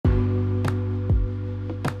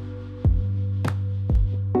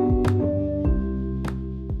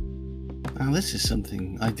Now, this is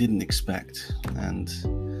something I didn't expect and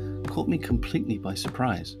caught me completely by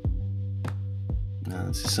surprise. Now,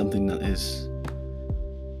 this is something that is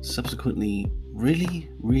subsequently really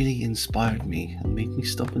inspired me and made me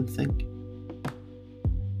stop and think.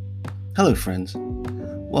 Hello, friends.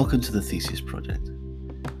 Welcome to the Theseus Project,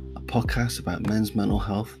 a podcast about men's mental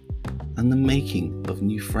health and the making of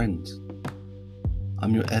new friends.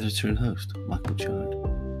 I'm your editor and host, Michael Chard.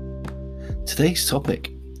 Today's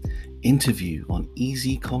topic: interview on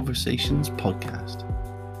Easy Conversations podcast.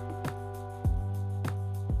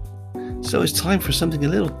 So it's time for something a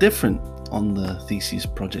little different on the Theseus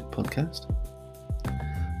Project podcast.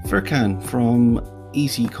 Furkan from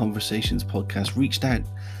Easy Conversations podcast reached out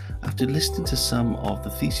after listening to some of the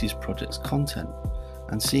Theseus Project's content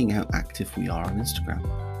and seeing how active we are on Instagram.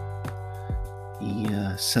 He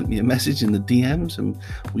sent me a message in the DMs and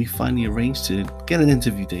we finally arranged to get an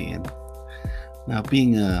interview date in. Now,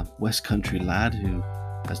 being a West Country lad who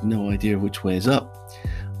has no idea which way is up,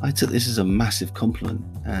 I took this as a massive compliment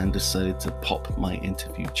and decided to pop my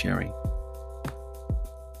interview cherry.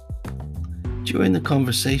 During the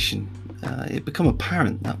conversation, it became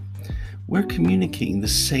apparent that we're communicating the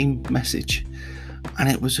same message, and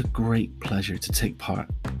it was a great pleasure to take part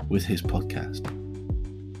with his podcast.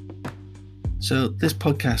 So this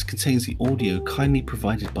podcast contains the audio kindly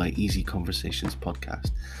provided by Easy Conversations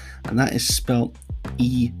Podcast, and that is spelled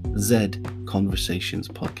EZ Conversations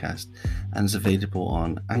Podcast, and is available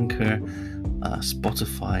on Anchor,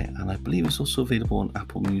 Spotify, and I believe it's also available on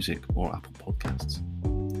Apple Music or Apple Podcasts.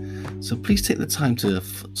 So please take the time to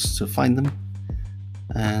find them,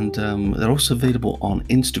 and they're also available on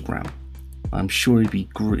Instagram. I'm sure he'd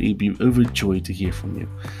be overjoyed to hear from you.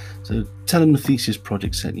 So tell him the Theseus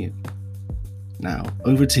Project sent you. Now,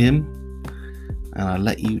 over to him, and I'll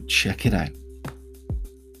let you check it out.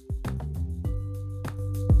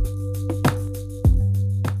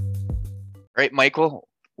 All right, Michael,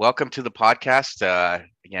 welcome to the podcast.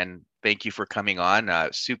 Again, thank you for coming on.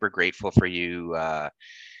 Super grateful for you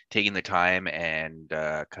taking the time and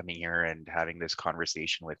coming here and having this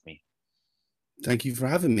conversation with me. Thank you for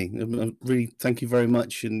having me. Really, thank you very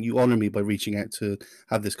much, and you honor me by reaching out to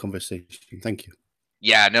have this conversation. Thank you.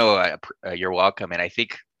 Yeah, no, you're welcome. And I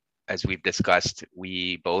think, as we've discussed,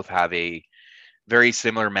 we both have a very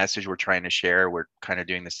similar message we're trying to share. We're kind of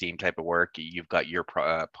doing the same type of work. You've got your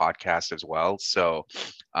podcast as well. So,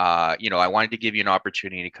 I wanted to give you an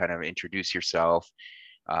opportunity to kind of introduce yourself,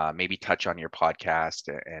 maybe touch on your podcast,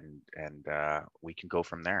 and we can go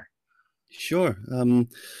from there. Sure.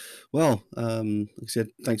 Like I said,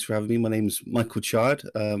 thanks for having me. My name's Michael Chard.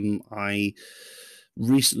 I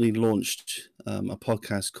recently launched a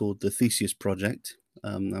podcast called the Theseus Project.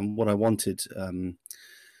 And what I wanted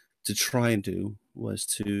to try and do was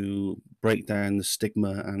to break down the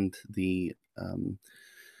stigma and the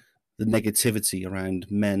negativity around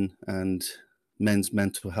men and men's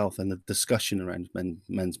mental health, and the discussion around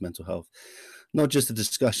men's mental health. Not just the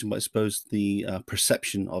discussion, but I suppose the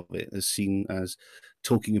perception of it is seen as,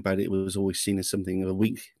 talking about it was always seen as something of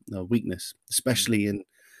a weakness, especially in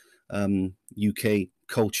UK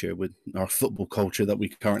culture, with our football culture that we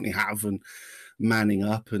currently have, and manning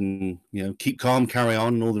up and keep calm, carry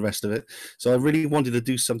on, and all the rest of it. So I really wanted to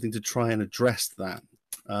do something to try and address that.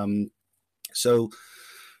 So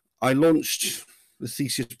I launched the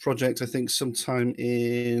Theseus Project, I think, sometime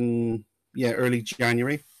in early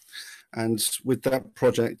January. And with that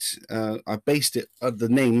project, I based it. The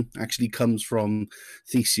name actually comes from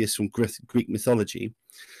Theseus, from Greek mythology,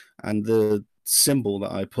 and the symbol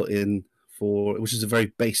that I put in which is a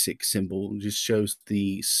very basic symbol, just shows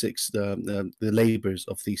the labors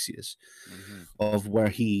of Theseus, of where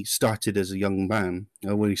he started as a young man,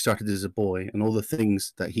 when he started as a boy, and all the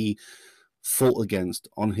things that he fought against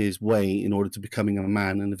on his way in order to becoming a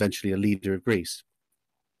man and eventually a leader of Greece.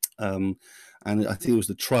 And I think it was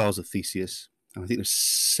the trials of Theseus. I think there's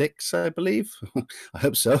 6, I believe. I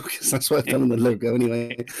hope so, because that's what I've done in the logo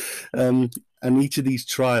anyway. And each of these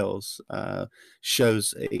trials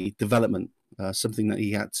shows a development, something that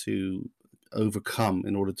he had to overcome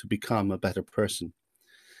in order to become a better person.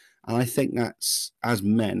 And I think that's, as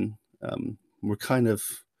men, we're kind of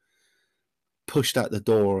pushed out the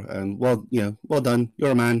door, and well done,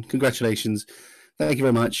 you're a man, congratulations, thank you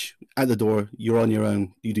very much, out the door, you're on your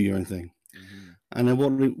own, you do your own thing. And then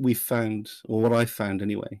what we found, or what I found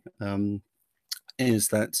anyway, is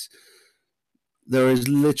that there is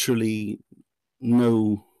literally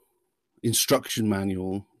no instruction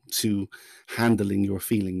manual to handling your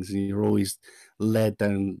feelings, and you're always led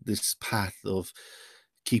down this path of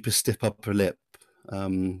keep a stiff upper lip,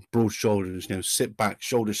 broad shoulders, sit back,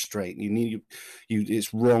 shoulders straight.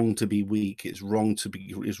 It's wrong to be weak. It's wrong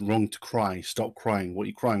to cry. Stop crying. What are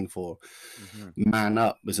you crying for? Mm-hmm. Man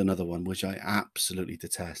up is another one, which I absolutely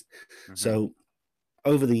detest. Mm-hmm. So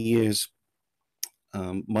over the years,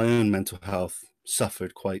 my own mental health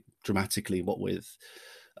suffered quite dramatically, what with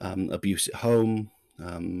abuse at home,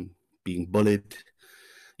 being bullied.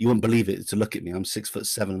 You wouldn't believe it to look at me. I'm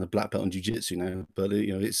 6'7" and a black belt in jiu-jitsu now, but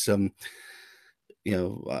it's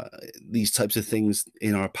these types of things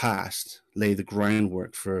in our past lay the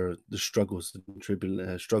groundwork for the struggles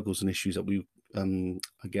and issues that we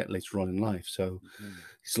get later on in life. So Mm-hmm.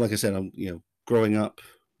 it's like I said, I'm growing up,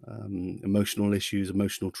 emotional issues,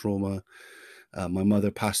 emotional trauma. My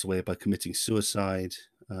mother passed away by committing suicide,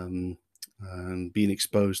 and being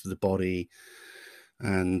exposed to the body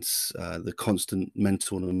and the constant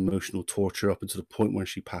mental and emotional torture up until the point where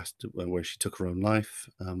she where she took her own life.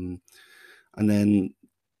 And then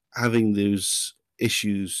having those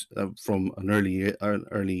issues from an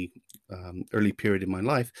early period in my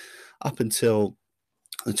life up until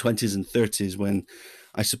the 20s and 30s, when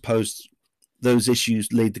I suppose those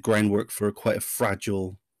issues laid the groundwork for quite a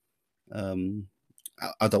fragile um,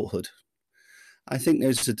 adulthood. I think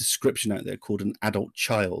there's a description out there called an adult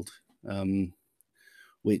child,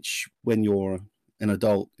 which when you're an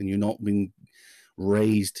adult and you're not being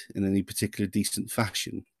raised in any particular decent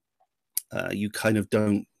fashion, you kind of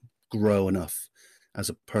don't grow enough as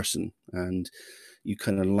a person, and you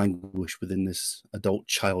kind of languish within this adult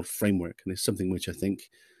child framework. And it's something which I think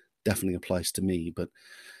definitely applies to me. But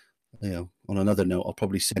on another note, I'll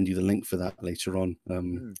probably send you the link for that later on,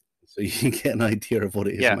 Mm-hmm. so you can get an idea of what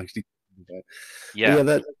it is Yeah. I'm actually talking about. But Yeah. yeah,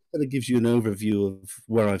 that kind of gives you an overview of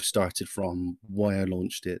where I've started from, why I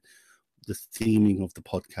launched it, the theming of the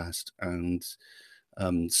podcast, and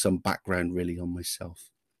some background really on myself.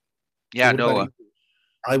 So Yeah. what about No. you?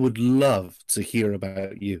 I would love to hear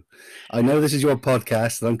about you. I know this is your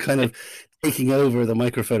podcast, and I'm kind of taking over the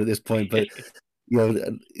microphone at this point, but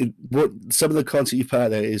what some of the content you put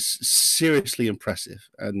out there is seriously impressive,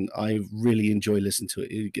 and I really enjoy listening to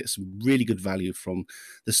it. You get some really good value from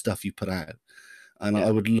the stuff you put out, and Yeah.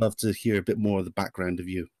 I would love to hear a bit more of the background of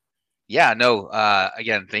you. Yeah. No.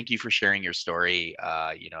 Again, thank you for sharing your story.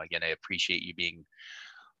 Again, I appreciate you being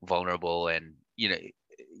vulnerable, and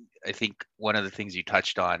I think one of the things you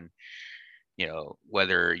touched on,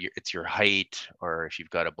 whether it's your height or if you've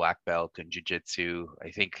got a black belt in jiu-jitsu,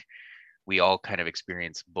 I think we all kind of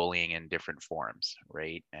experience bullying in different forms,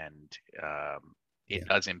 right? And it Yeah,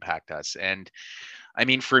 does impact us. And I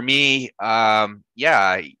mean, for me, kind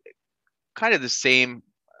of the same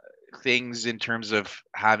things in terms of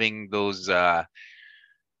having those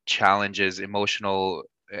challenges,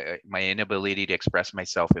 my inability to express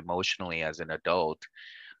myself emotionally as an adult,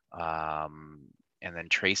 um, and then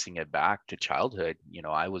tracing it back to childhood.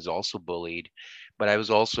 I was also bullied, but I was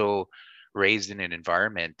also raised in an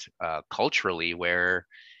environment culturally where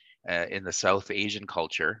in the South Asian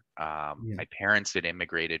culture, yeah, my parents had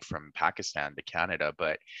immigrated from Pakistan to Canada,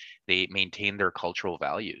 but they maintained their cultural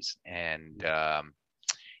values. And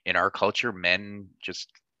in our culture, men just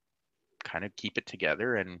kind of keep it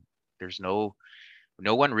together, and there's no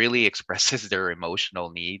one really expresses their emotional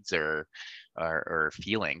needs or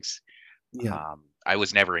feelings. yeah, I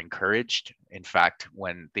was never encouraged. In fact,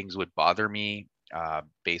 when things would bother me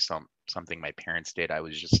based on something my parents did, I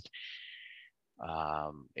was just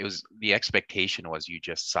it was the expectation was you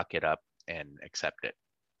just suck it up and accept it,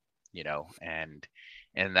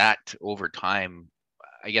 and that over time,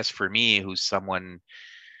 I guess for me, who's someone,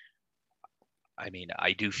 I mean,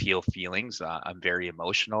 I do feel feelings. I'm very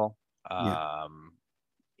emotional. yeah.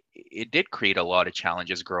 It did create a lot of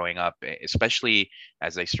challenges growing up, especially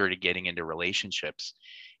as I started getting into relationships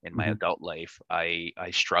in my Hmm. adult life. I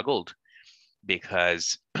struggled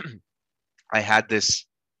because I had this.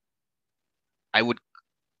 I would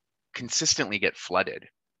consistently get flooded.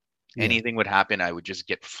 Yeah, Anything would happen, I would just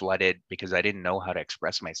get flooded because I didn't know how to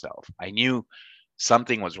express myself. I knew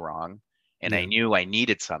something was wrong, and I yeah, knew I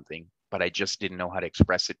needed something, but I just didn't know how to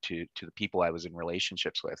express it to the people I was in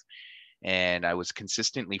relationships with. And I was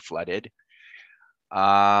consistently flooded.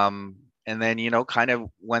 And then, kind of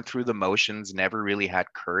went through the motions, never really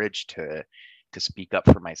had courage to speak up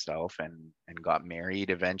for myself, and got married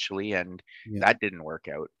eventually, and yeah. that didn't work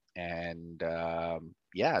out. And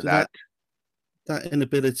yeah, So that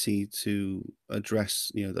inability to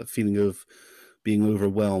address, that feeling of being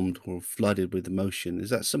overwhelmed or flooded with emotion, is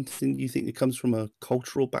that something you think that comes from a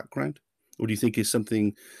cultural background, or do you think is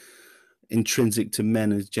something intrinsic to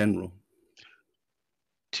men as general?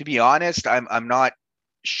 to be honest, I'm not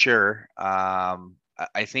sure.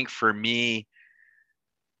 I think for me,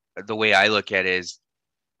 the way I look at it is,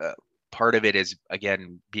 uh, part of it is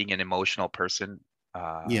again being an emotional person,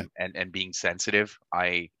 Yeah. and being sensitive.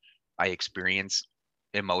 I experience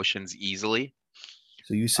emotions easily.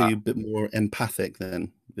 So you say Uh, you're a bit more empathic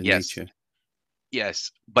than in yes, nature.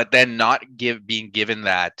 yes, but then not being given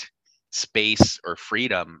that space or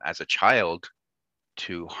freedom as a child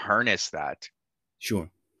to harness that.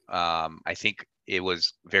 Sure. I think it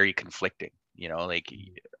was very conflicting. Like,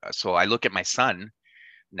 so I look at my son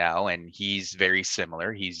now, and he's very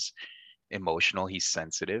similar. He's emotional, he's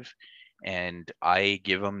sensitive, and I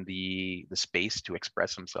give him the space to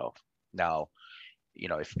express himself. Now,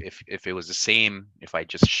 if it was the same, if I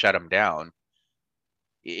just shut him down,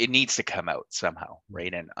 it needs to come out somehow,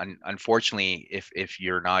 right? And unfortunately, if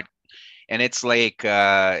you're not, and it's like,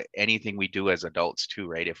 anything we do as adults too,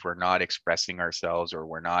 right? If we're not expressing ourselves, or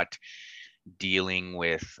we're not dealing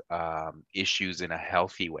with, issues in a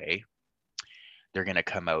healthy way, they're going to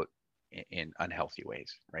come out in unhealthy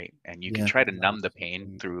ways, right? And you can Yeah. try to That numb is the a good pain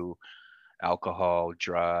point. through alcohol,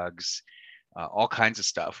 drugs, all kinds of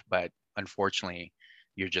stuff, but unfortunately,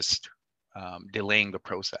 you're just, delaying the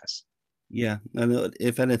process. Yeah, and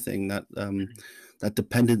if anything, that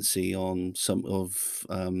dependency on some of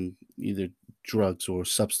either drugs or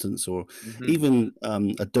substance or Hmm. even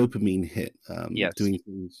a dopamine hit, Yes, doing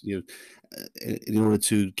things in order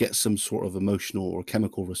to get some sort of emotional or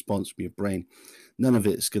chemical response from your brain, none of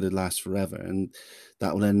it's going to last forever, and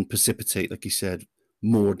that will then precipitate, like you said,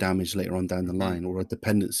 more damage later on down the hmm, line, or a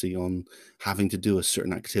dependency on having to do a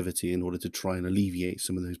certain activity in order to try and alleviate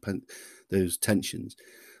some of those tensions.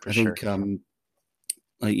 for I sure. think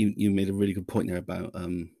you made a really good point there about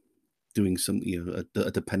doing some,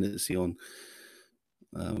 a dependency on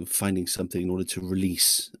finding something in order to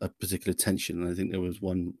release a particular tension. And I think there was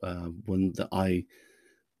one that I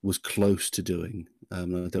was close to doing. I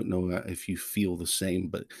don't know if you feel the same,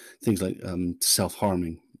 but things like self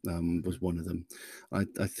harming Mhm. was one of them. I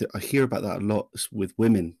hear about that a lot with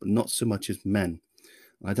women, but not so much as men.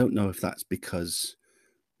 I don't know if that's because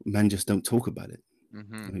men just don't talk about it. I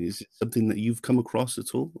Hmm. mean, is it something that you've come across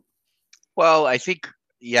at all? Well, I think,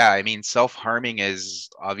 yeah, I mean, self-harming is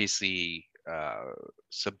obviously,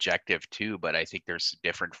 subjective too, but I think there's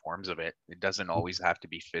different forms of it. It doesn't always have to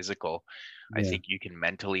be physical. I Yeah. think you can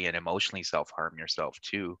mentally and emotionally self-harm yourself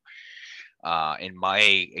too. In my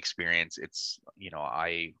experience, it's,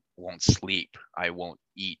 I won't sleep, I won't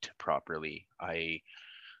eat properly.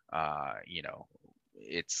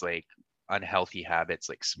 It's like unhealthy habits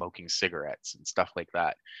like smoking cigarettes and stuff like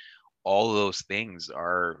that. All of those things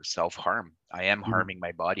are self-harm. I am Yeah. harming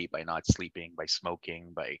my body by not sleeping, by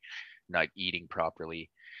smoking, by not eating properly.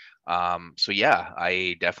 So yeah,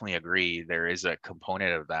 I definitely agree. There is a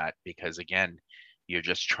component of that because again, you're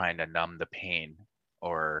just trying to numb the pain,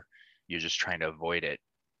 or you're just trying to avoid it.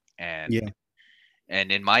 And Yeah.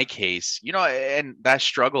 and in my case, and that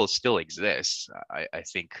struggle still exists. I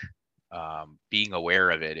think, being aware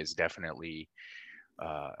of it is definitely,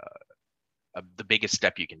 uh, the biggest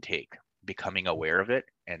step you can take, becoming aware of it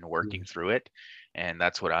and working Yeah. through it. And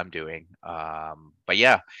that's what I'm doing. But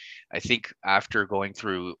yeah, I think after going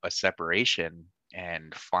through a separation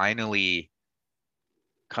and finally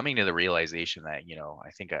coming to the realization that,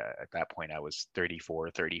 I think, at that point I was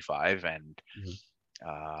 34, 35, and, Yeah.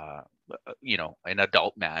 uh, an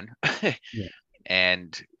adult man. Yeah.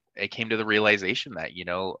 And I came to the realization that,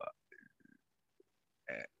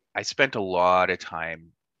 I spent a lot of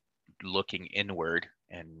time looking inward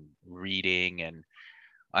and reading and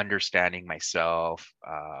understanding myself.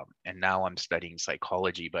 And now I'm studying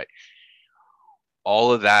psychology, but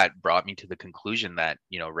all of that brought me to the conclusion that,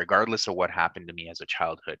 regardless of what happened to me as a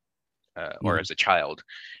childhood, or Mhm. as a child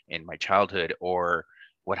in my childhood, or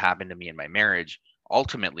what happened to me in my marriage,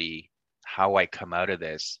 ultimately, how I come out of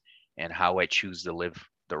this and how I choose to live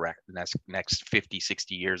the next 50,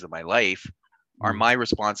 60 years of my life are Mm. my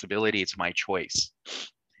responsibility. It's my choice.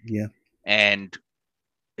 Yeah. And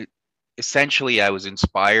e- essentially, I was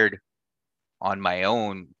inspired on my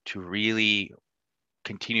own to really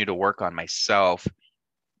continue to work on myself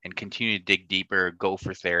and continue to dig deeper, go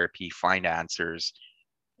for therapy, find answers,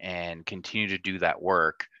 and continue to do that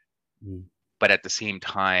work. Mm. But at the same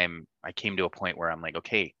time, I came to a point where I'm like,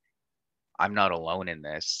 okay, I'm not alone in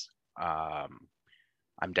this. Um,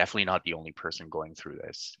 I'm definitely not the only person going through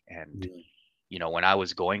this. And, Yeah. when I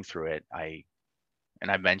was going through it, and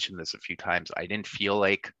I've mentioned this a few times, I didn't feel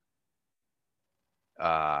like,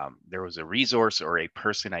 there was a resource or a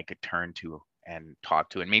person I could turn to and talk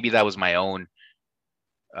to. And maybe that was my own,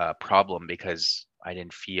 problem because I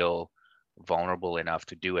didn't feel vulnerable enough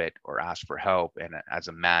to do it or ask for help. And as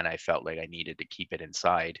a man, I felt like I needed to keep it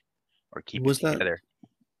inside or keep it Was that together.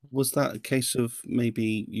 Was that a case of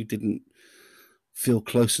maybe you didn't feel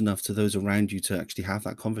close enough to those around you to actually have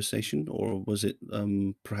that conversation, or was it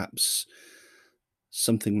perhaps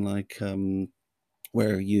something like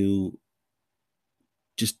where you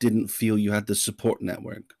just didn't feel you had the support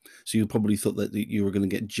network? So you probably thought that you were going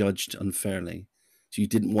to get judged unfairly, so you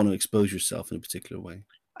didn't want to expose yourself in a particular way.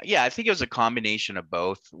 Yeah, I think it was a combination of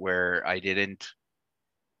both, where I didn't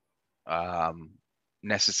um,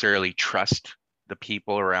 necessarily trust the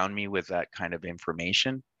people around me with that kind of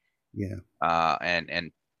information. Yeah, Uh, and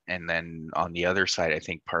and and then on the other side, I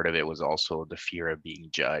think part of it was also the fear of being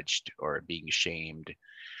judged or being shamed,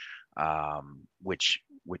 which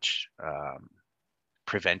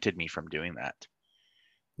prevented me from doing that.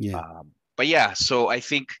 yeah, But yeah, so I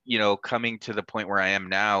think, coming to the point where I am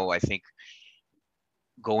now, I think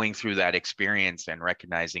going through that experience and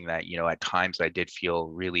recognizing that, at times I did feel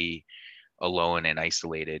really alone and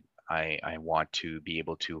isolated. I want to be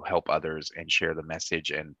able to help others and share the message,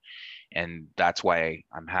 and that's why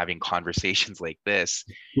I'm having conversations like this,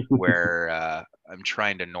 where I'm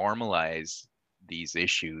trying to normalize these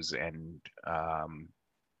issues and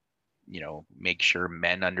make sure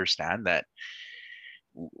men understand that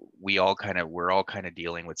we're all kind of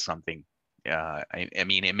dealing with something. I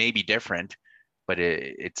mean, it may be different, but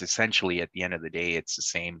it's essentially, at the end of the day, it's the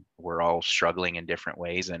same. We're all struggling in different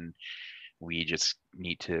ways, and we just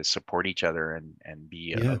need to support each other and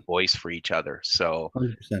be a yeah. voice for each other. So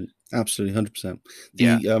 100%, absolutely, 100%.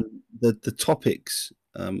 yeah. The topics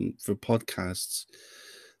for podcasts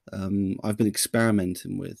I've been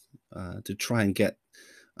experimenting with to try and get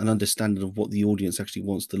an understanding of what the audience actually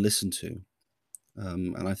wants to listen to.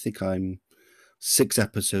 And I think I'm 6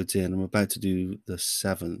 episodes in. I'm about to do the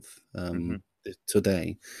seventh Hmm.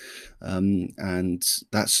 today, and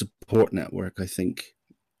that support network. I think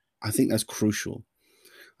that's crucial.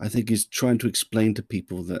 I think is trying to explain to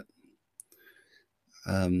people that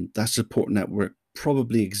that support network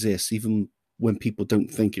probably exists, even when people don't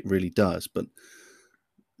think it really does. But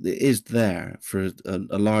it is there for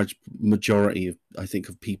a large majority of, I think,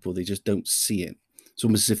 of people. They just don't see it. It's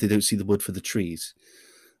almost as if they don't see the wood for the trees.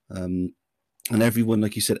 And everyone,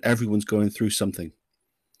 like you said, everyone's going through something.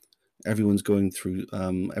 Everyone's going through.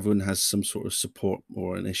 Everyone has some sort of support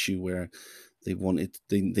or an issue where they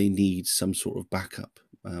need some sort of backup.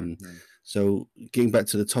 Hmm. So getting back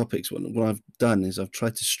to the topics, what I've done is I've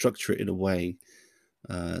tried to structure it in a way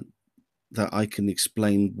uh, that I can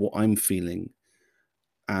explain what I'm feeling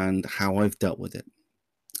and how I've dealt with it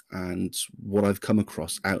and what I've come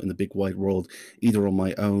across out in the big wide world, either on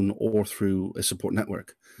my own or through a support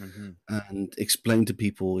network, Hmm. and explain to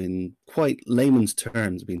people in quite layman's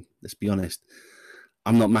terms. I mean, let's be honest,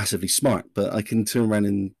 I'm not massively smart, but I can turn around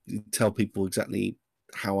and tell people exactly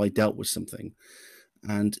how I dealt with something.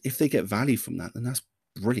 And if they get value from that, then that's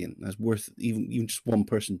brilliant. That's worth even just one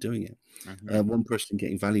person doing it. Hmm. One person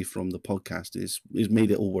getting value from the podcast is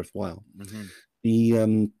made it all worthwhile. Hmm.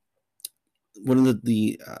 The one of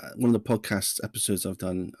the podcast episodes I've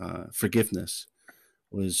done, forgiveness,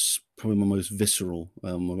 was probably my most visceral,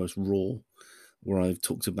 my most raw, where I've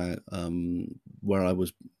talked about where I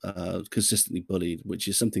was consistently bullied, which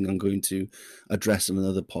is something I'm going to address in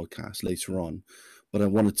another podcast later on. But I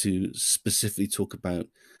wanted to specifically talk about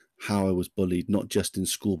how I was bullied, not just in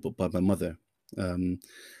school, but by my mother. Um,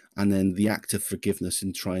 and then the act of forgiveness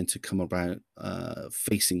in trying to come about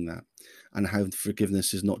facing that, and how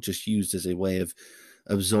forgiveness is not just used as a way of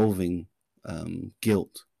absolving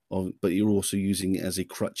guilt, but you're also using it as a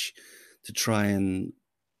crutch to try and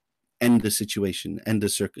end a situation, end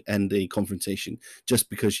a confrontation, just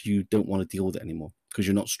because you don't want to deal with it anymore, because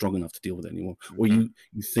you're not strong enough to deal with it anymore, or Hmm.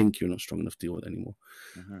 you think you're not strong enough to deal with it anymore.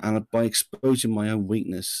 Hmm. And by exposing my own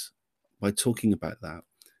weakness, by talking about that,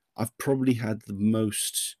 I've probably had the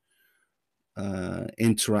most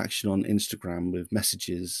interaction on Instagram with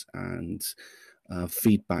messages and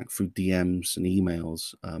feedback through DMs and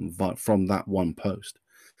emails from that one post.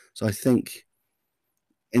 So I think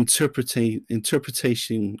interpreting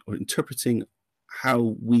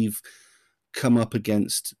how we've come up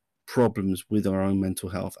against problems with our own mental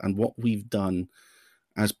health and what we've done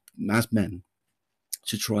as men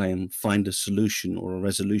to try and find a solution or a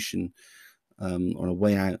resolution, or a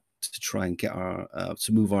way out to try and get our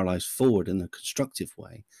to move our lives forward in a constructive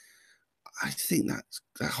way. I think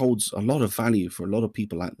that holds a lot of value for a lot of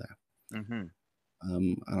people out there. Hmm.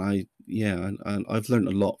 And I've learned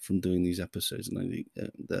a lot from doing these episodes, and I think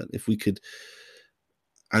that if we could,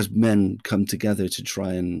 as men, come together to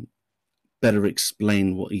try and better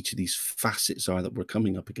explain what each of these facets are that we're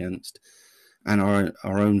coming up against, and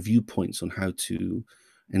our own viewpoints on how to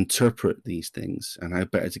interpret these things and how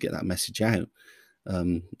better to get that message out,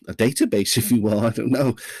 a database, if you will. I don't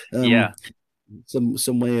know. Yeah.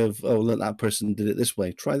 Some way of, oh, look, that person did it this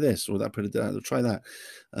way, try this, or that person did that, try that.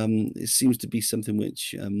 It seems to be something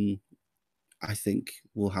which I think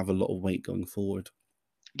will have a lot of weight going forward.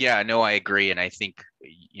 Yeah, no, I agree. And I think,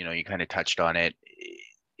 you kind of touched on it.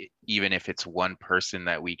 Even if it's one person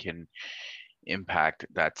that we can impact,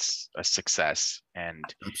 that's a success.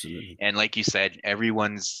 Absolutely. And like you said,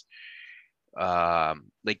 like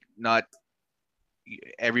not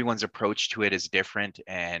everyone's approach to it is different,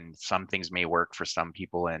 and some things may work for some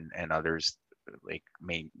people, and others like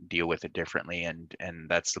may deal with it differently. And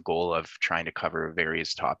that's the goal of trying to cover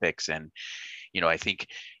various topics. And I think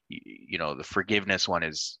the forgiveness one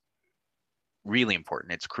is really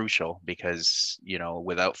important. It's crucial because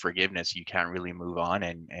without forgiveness you can't really move on,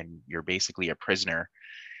 and you're basically a prisoner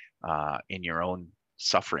in your own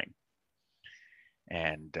suffering.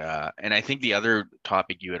 And I think the other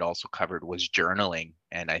topic you had also covered was journaling.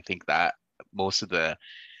 And I think that most of the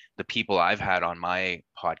people I've had on my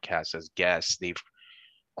podcast as guests, they've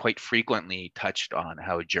quite frequently touched on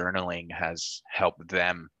how journaling has helped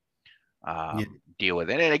them Yeah. deal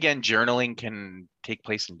with it. And again, journaling can take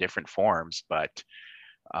place in different forms, but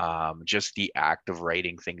just the act of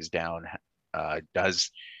writing things down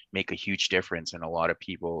does make a huge difference, and a lot of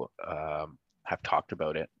people have talked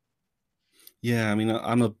about it. Yeah, I mean,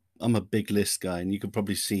 I'm a big list guy, and you can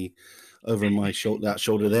probably see over my shoulder, that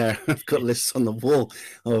shoulder there. I've got lists on the wall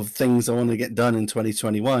of things I want to get done in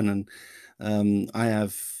 2021, and I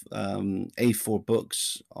have A4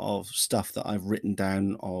 books of stuff that I've written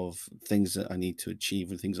down of things that I need to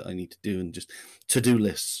achieve and things that I need to do, and just to-do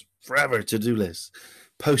lists, forever to-do lists,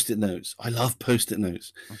 post-it notes. I love post-it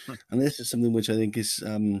notes, and this is something which I think is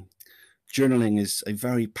journaling is a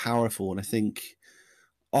very powerful, and I think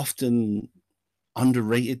often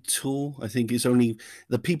underrated tool. I think it's only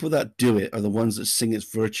the people that do it are the ones that sing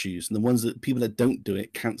its virtues, and the ones that people that don't do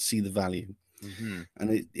it can't see the value. Mm-hmm.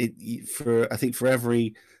 And I think for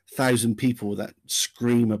every 1,000 people that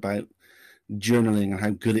scream about journaling and how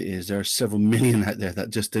good it is, there are several million out there that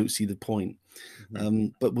just don't see the point. Mm-hmm.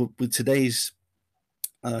 But with today's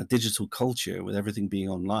digital culture, with everything being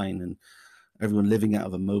online and everyone living out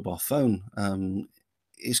of a mobile phone,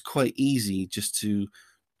 it's quite easy just to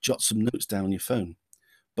jot some notes down on your phone.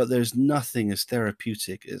 But there's nothing as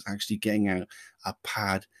therapeutic as actually getting out a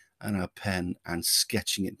pad and a pen and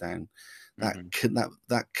sketching it down.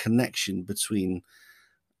 That connection between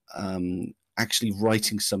actually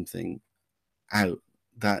writing something out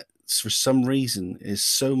that for some reason is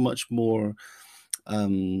so much more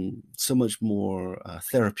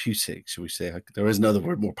therapeutic, shall we say. There is another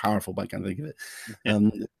word more powerful, but I can't think of it.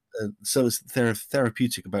 um, so it's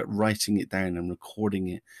therapeutic about writing it down and recording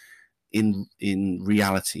it in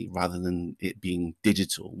reality rather than it being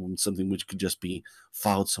digital, and something which could just be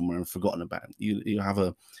filed somewhere and forgotten about. You have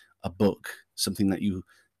a book, something that you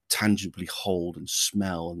tangibly hold and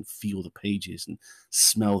smell and feel the pages and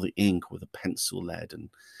smell the ink with a pencil lead, and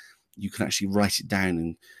you can actually write it down,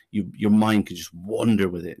 and your mind can just wander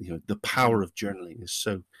with it. The power of journaling is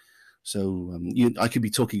so I could be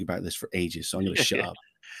talking about this for ages, so I'm going to shut up.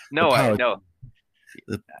 The No, I power no.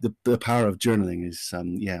 the power of journaling is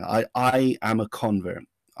I am a convert.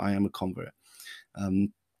 I am a convert.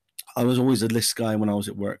 I was always a list guy when I was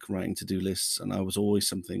at work writing to-do lists, and I was always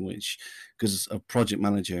something which, because a project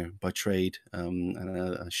manager by trade, and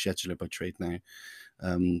a scheduler by trade now,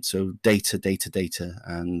 so data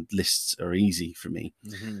and lists are easy for me.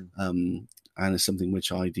 Mm-hmm. And it's something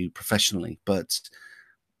which I do professionally. But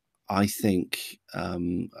I think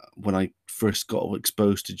when I first got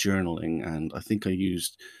exposed to journaling, and I think I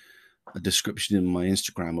used a description in my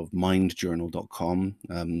Instagram of mindjournal.com.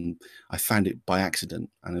 I found it by accident,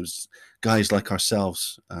 and it was guys like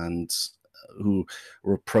ourselves and who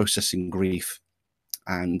were processing grief,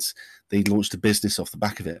 and they launched a business off the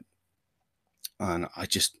back of it. And I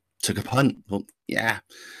just took a punt. Well, yeah,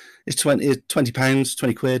 it's 20 pounds,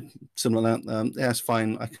 20 quid, something like that. Yeah, it's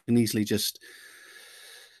fine. I can easily just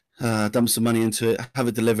dump some money into it, have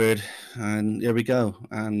it delivered, and here we go.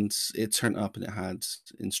 And it turned up, and it had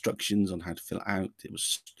instructions on how to fill it out. It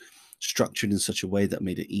was structured in such a way that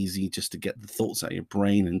made it easy just to get the thoughts out of your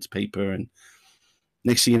brain into paper. And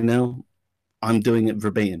next thing you know, I'm doing it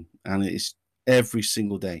verbatim, and it's every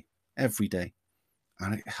single day, every day,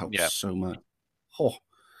 and it helps Yeah. so much. Oh,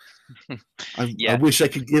 I Yeah. wish I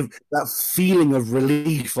could give that feeling of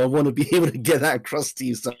relief. I want to be able to get that across to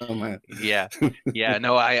you somehow. Yeah. Yeah.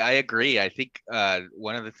 No, I agree. I think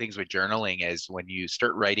one of the things with journaling is when you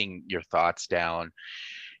start writing your thoughts down,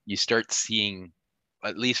 you start seeing,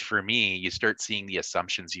 at least for me, you start seeing the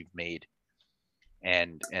assumptions you've made.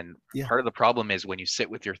 And Yeah. part of the problem is when you sit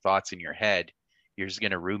with your thoughts in your head, you're just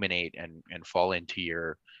going to ruminate and fall into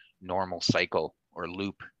your normal cycle or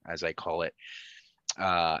loop, as I call it.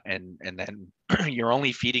 And then you're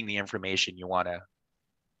only feeding the information you want to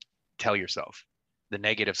tell yourself, the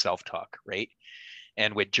negative self-talk, right?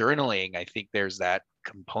 And with journaling, I think there's that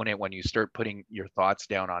component when you start putting your thoughts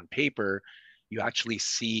down on paper, you actually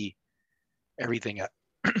see everything,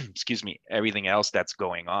 excuse me, everything else that's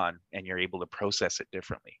going on, and you're able to process it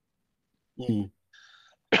differently. Mm.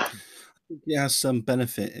 It has some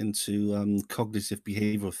benefit into cognitive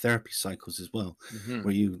behavioral therapy cycles as well, Mm-hmm.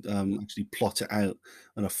 where you actually plot it out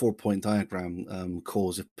on a 4-point diagram,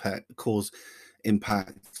 cause,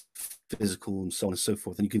 impact, physical, and so on and so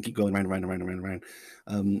forth, and you can keep going around.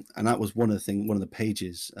 And that was one of the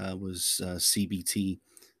pages was CBT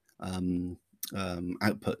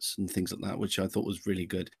outputs and things like that, which I thought was really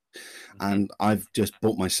good. Mm-hmm. And I've just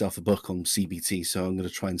bought myself a book on CBT, so I'm going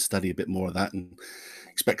to try and study a bit more of that and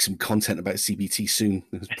expect some content about CBT soon.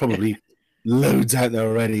 There's probably loads out there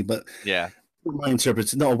already, but Yeah. my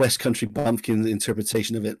interpretation, not a West Country bumpkin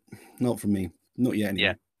interpretation of it, not from me, not yet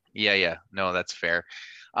anyway. Yeah. No, that's fair.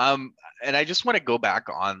 And I just want to go back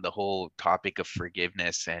on the whole topic of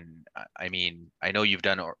forgiveness. And I mean, I know you've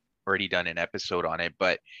already done an episode on it,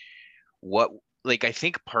 but what, like, I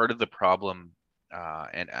think part of the problem,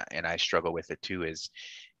 and I struggle with it too, is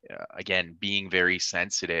again, being very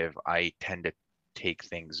sensitive. I tend to take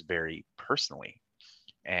things very personally,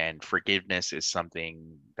 and forgiveness is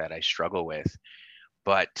something that I struggle with.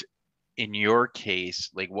 But in your case,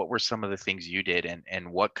 like, what were some of the things you did,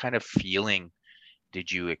 and what kind of feeling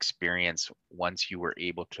did you experience once you were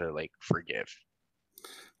able to, like, forgive?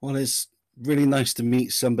 Well, it's really nice to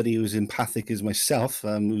meet somebody who's empathic as myself,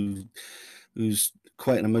 who's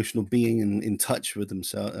quite an emotional being and in touch with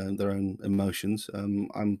themselves and their own emotions.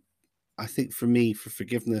 I think for me, for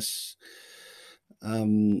forgiveness,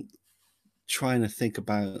 um, trying to think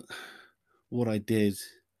about what I did,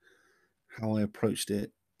 how I approached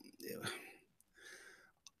it.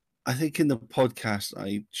 I think in the podcast,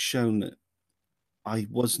 I shown that I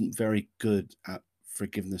wasn't very good at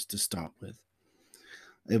forgiveness to start with.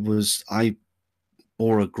 I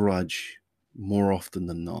bore a grudge more often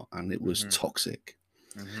than not, and it was Mm-hmm. toxic.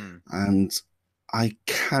 Mm-hmm. And I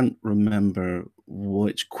can't remember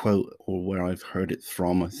which quote or where I've heard it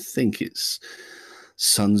from. I think it's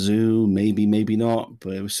Sun Tzu, maybe not,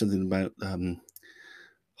 but it was something about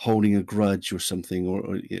holding a grudge or something,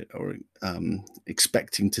 or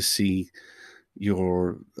expecting to see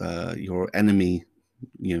your enemy,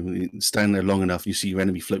 stand there long enough, you see your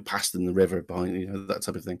enemy float past in the river behind you, that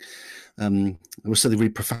type of thing. It was something really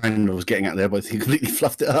profound I was getting at there, but I think I completely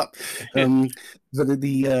fluffed it up. But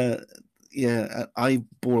I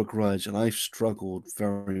bore a grudge, and I've struggled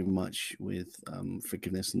very much with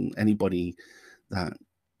forgiveness, and anybody that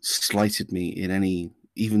slighted me in any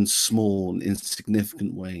even small and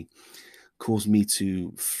insignificant way caused me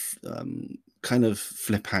to kind of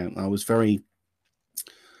flip out. I was very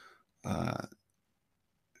uh,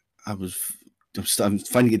 I'm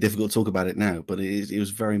finding it difficult to talk about it now, but it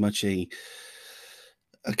was very much a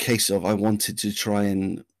case of I wanted to try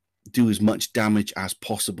and do as much damage as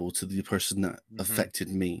possible to the person that Mm-hmm. affected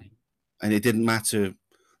me. And it didn't matter.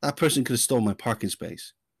 That person could have stolen my parking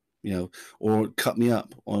space, or cut me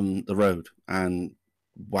up on the road. And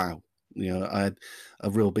wow, I had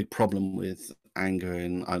a real big problem with anger,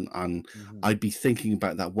 and Mm-hmm. I'd be thinking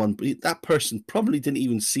about that person probably didn't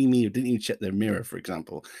even see me or didn't even check their mirror, for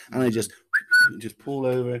example. And I just pull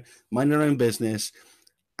over, mind their own business,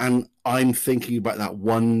 and I'm thinking about that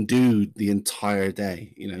one dude the entire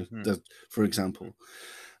day, Mm-hmm. for example.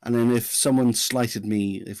 And then if someone slighted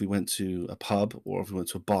me, if we went to a pub, or if we went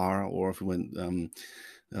to a bar, or if we went,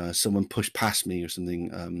 someone pushed past me or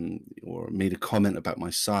something, or made a comment about my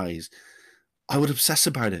size, I would obsess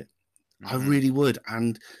about it. I Mm-hmm. really would.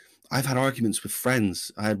 And I've had arguments with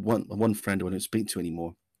friends. I had one friend who I don't speak to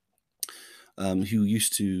anymore, who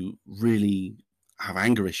used to really have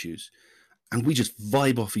anger issues, and we just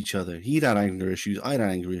vibe off each other. He'd had anger issues, I'd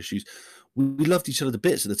had anger issues. We loved each other to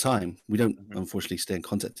bits at the time. We don't, Mm-hmm. unfortunately, stay in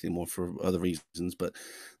contact anymore for other reasons, but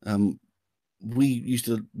we used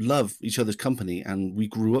to love each other's company, and we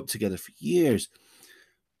grew up together for years.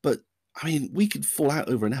 But I mean, we could fall out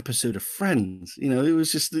over an episode of Friends. It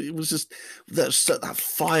was just that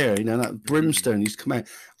fire, that brimstone used to come out,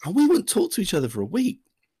 and we wouldn't talk to each other for a week.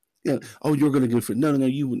 Oh, you're going to go for it. No,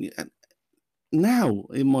 you wouldn't. And now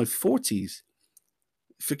in my 40s,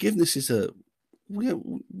 forgiveness is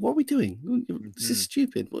what are we doing? This is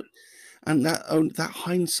stupid. And that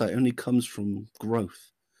hindsight only comes from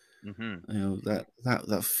growth. Mm-hmm. You know,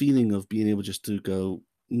 that feeling of being able just to go,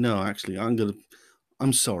 no, actually,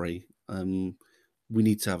 I'm sorry. We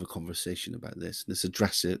need to have a conversation about this. Let's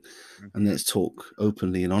address it, and Mm-hmm. let's talk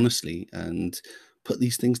openly and honestly, and put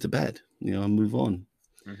these things to bed. You know, and move on.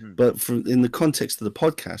 Mm-hmm. But in the context of the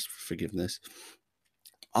podcast forgiveness,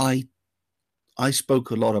 I I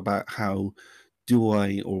spoke a lot about how do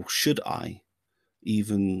I or should I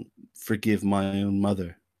even forgive my own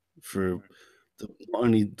mother for not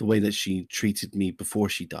only the way that she treated me before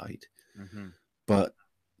she died, Mm-hmm. but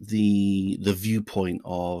the viewpoint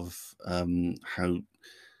of how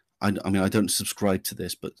I mean I don't subscribe to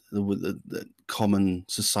this, but the common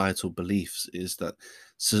societal beliefs is that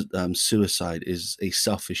suicide is a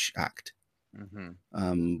selfish act,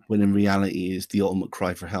 Mm-hmm. when in reality is the ultimate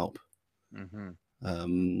cry for help. Mm-hmm.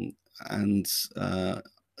 Um, and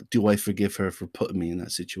do I forgive her for putting me in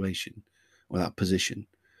that situation or that position?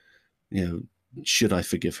 You know, should I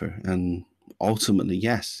forgive her? And ultimately,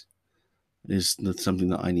 yes, is something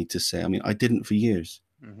that I need to say. I mean, I didn't for years,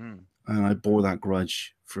 Mm-hmm. and I bore that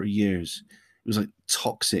grudge for years. It was like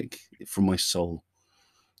toxic for my soul,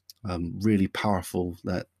 really powerful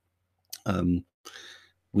that um,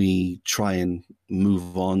 we try and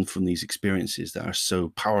move on from these experiences that are so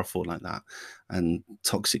powerful like that, and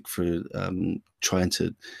toxic for trying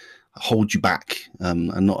to hold you back, and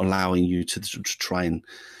not allowing you to try and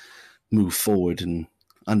move forward and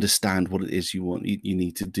understand what it is you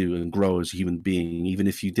need to do and grow as a human being, even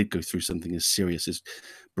if you did go through something as serious as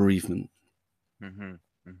bereavement. Mm-hmm.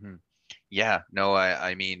 Mm-hmm. Yeah, no,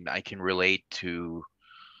 I mean, I can relate to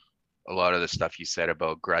a lot of the stuff you said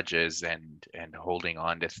about grudges and holding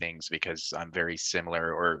on to things because I'm very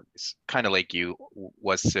similar or kind of like you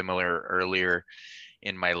was similar earlier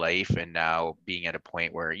in my life and now being at a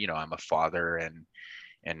point where, you know, I'm a father and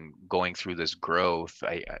going through this growth,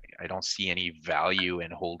 I don't see any value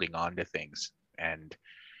in holding on to things. And,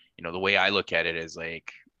 you know, the way I look at it is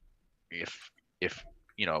like if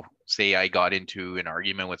you know, say I got into an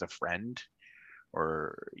argument with a friend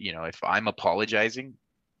or, you know, if I'm apologizing,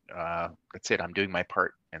 that's it. I'm doing my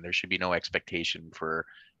part, and there should be no expectation for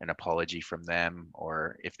an apology from them.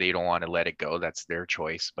 Or if they don't want to let it go, that's their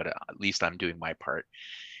choice. But at least I'm doing my part,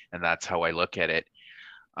 and that's how I look at it.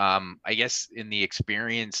 I guess in the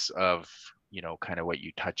experience of, you know, kind of what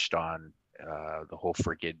you touched on, the whole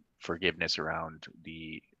forgiveness around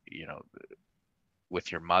the, you know,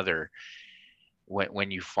 with your mother,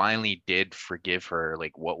 when you finally did forgive her,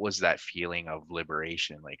 like what was that feeling of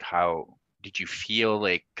liberation? Like how did you feel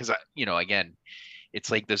like, because you know, again,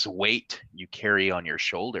 it's like this weight you carry on your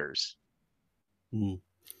shoulders Mm.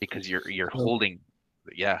 because you're Well, holding,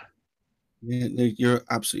 yeah. yeah, no, you're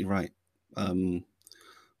absolutely right. um,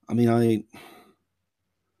 I mean, I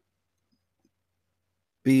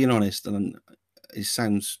being honest, and it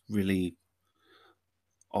sounds really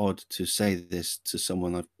odd to say this to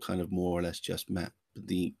someone I've kind of more or less just met, but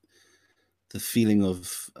the feeling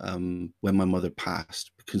of when my mother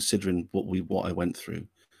passed, considering what I went through,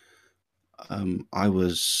 I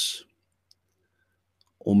was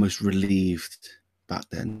almost relieved back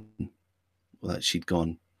then that she'd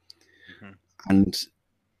gone. Hmm. And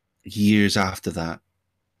years after that,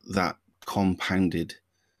 that compounded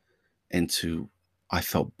into I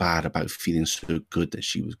felt bad about feeling so good that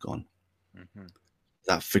she was gone. Hmm.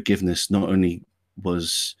 That forgiveness not only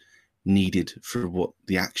was needed for what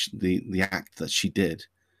the action, the act that she did,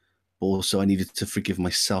 but also I needed to forgive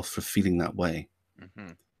myself for feeling that way.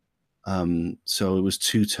 Hmm. So it was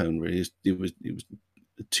two tone really. It was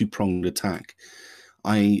a two pronged attack.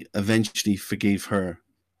 I eventually forgave her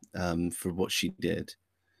for what she did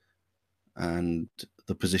and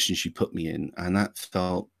the position she put me in, and that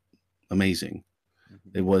felt amazing.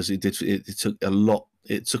 Hmm. It took a lot.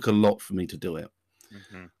 It took a lot for me to do it,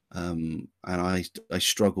 Hmm. and I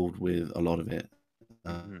struggled with a lot of it,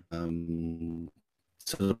 Hmm.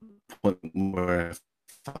 to the point where if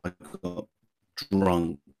I got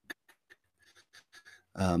drunk,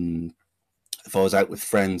 um, if I was out with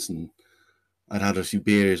friends and I'd had a few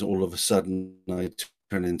beers, all of a sudden I'd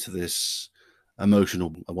turn into this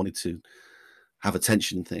emotional. I wanted to have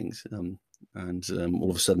attention and things, and all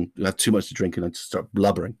of a sudden I had too much to drink and I'd start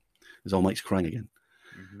blubbering. As all mates crying again.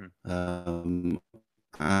 Hmm. And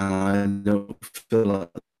I don't feel like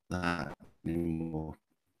that anymore.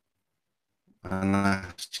 And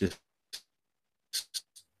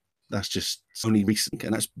that's just only recent,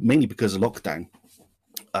 and that's mainly because of lockdown.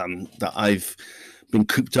 That I've been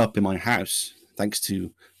cooped up in my house thanks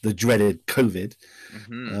to the dreaded COVID.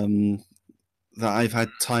 Hmm. Um, that I've had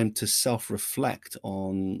time to self-reflect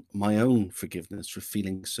on my own forgiveness for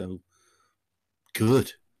feeling so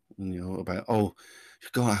good, about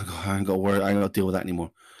go on, I ain't got to worry, I ain't got to deal with that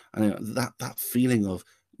anymore. And that feeling of,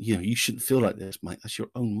 you shouldn't feel like this, Mike. That's your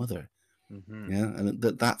own mother. Mm-hmm. Yeah, and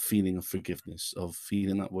that feeling of forgiveness, of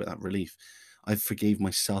feeling that relief, I forgave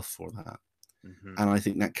myself for that, Mm-hmm. and I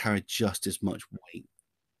think that carried just as much weight,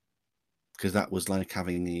 because that was like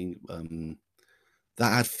having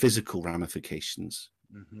that had physical ramifications,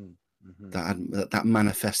 Mm-hmm. Mm-hmm. that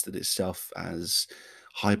manifested itself as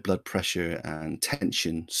high blood pressure and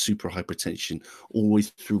tension, super hypertension, always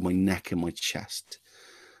through my neck and my chest.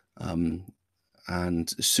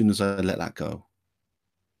 And as soon as I let that go,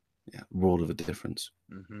 yeah, world of a difference.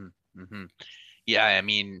 Mm-hmm. Mm-hmm. Yeah, I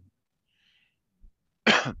mean,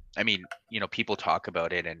 people talk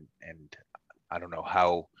about it, and I don't know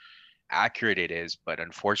how accurate it is, but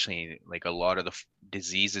unfortunately, like a lot of the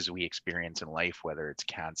diseases we experience in life, whether it's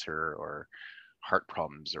cancer or heart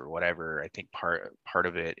problems or whatever, I think part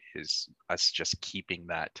of it is us just keeping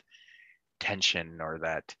that tension or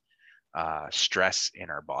that stress in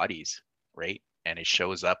our bodies, right? And it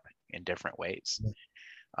shows up in different ways.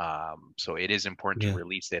 So it is important to Yeah,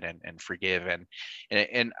 release it and forgive.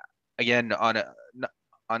 And again,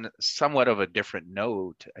 on somewhat of a different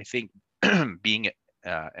note, I think being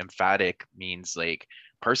emphatic means, like,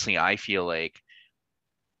 personally, I feel like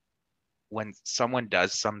when someone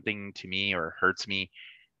does something to me or hurts me,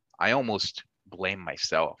 I almost blame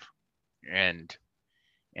myself. And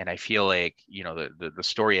I feel like, the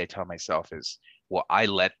story I tell myself is, well, I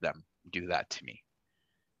let them do that to me.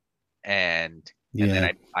 And then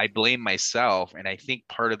yeah, I blame myself. And I think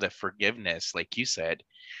part of the forgiveness, like you said,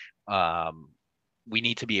 um, we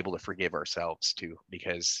need to be able to forgive ourselves too,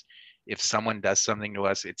 because if someone does something to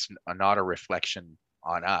us, it's not a reflection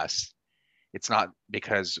on us. It's not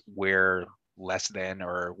because we're less than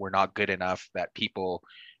or we're not good enough that people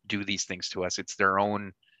do these things to us. It's their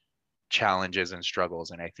own challenges and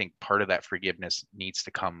struggles. And I think part of that forgiveness needs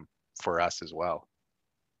to come for us as well.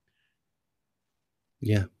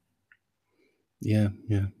 yeah, yeah,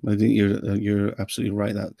 yeah. I think you're absolutely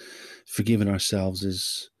right that forgiving ourselves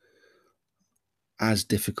is as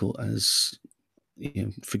difficult as,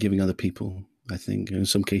 forgiving other people. I think in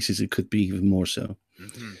some cases it could be even more so,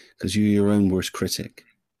 Mm-hmm. because you're your own worst critic.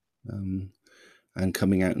 Um, and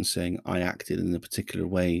coming out and saying I acted in a particular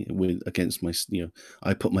way against my,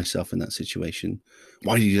 I put myself in that situation.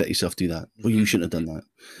 Why did you let yourself do that? Well, you Mm-hmm. shouldn't have done that.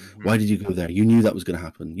 Mm-hmm. Why did you go there? You knew that was going to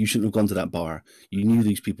happen. You shouldn't have gone to that bar. You knew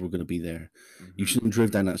these people were going to be there. You Mm-hmm. shouldn't have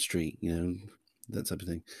drove down that street. That type of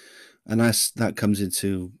thing. And that comes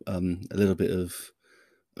into a little bit of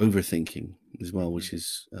overthinking as well, Mm-hmm. which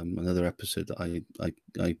is another episode that I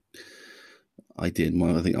did. I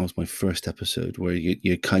think that was my first episode, where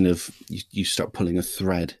you kind of you start pulling a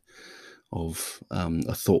thread of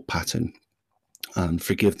a thought pattern, and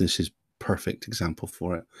forgiveness is perfect example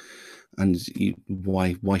for it. And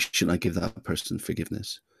why shouldn't I give that person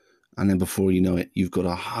forgiveness? And then before you know it, you've got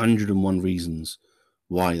 101 reasons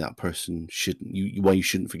why that person shouldn't, why you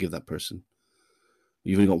shouldn't forgive that person.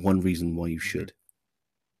 You've only got one reason why you Mm-hmm. should,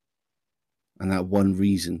 and that one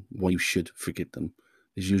reason why you should forgive them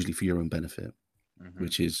is usually for your own benefit, Mm-hmm.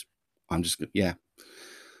 which is, yeah,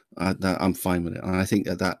 I'm fine with it. And I think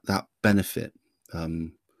that benefit,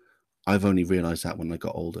 um, I've only realized that when I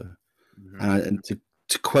got older. Mm-hmm. And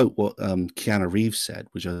to quote what Keanu Reeves said,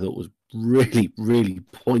 which I thought was really, really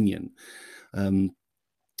poignant, um,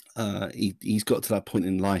 he's got to that point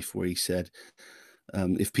in life where he said,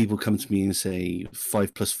 if people come to me and say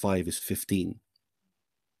 5 + 5 is 15,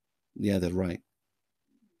 yeah, they're right.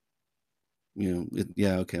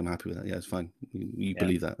 Yeah, okay, I'm happy with that. Yeah, it's fine. You Yeah.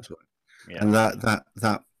 believe that as well. Yeah. And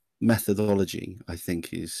that methodology, I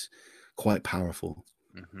think, is quite powerful.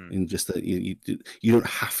 Mm-hmm. In just that you don't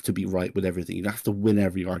have to be right with everything. You don't have to win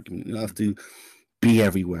every argument. You don't have Mm-hmm. to be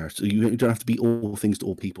everywhere. So you don't have to be all things to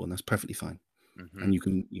all people, and that's perfectly fine. Mm-hmm. And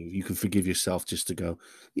you can forgive yourself just to go,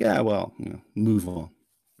 yeah, well, move on.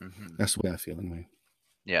 Mm-hmm. That's the way I feel anyway.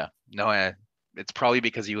 Yeah. No, it's probably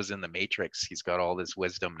because he was in the Matrix. He's got all this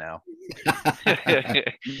wisdom now.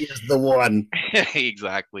 Yes, the one.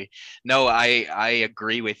 Exactly. No, I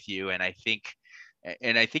agree with you, and I think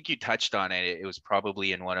you touched on it. It was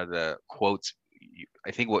probably in one of the quotes.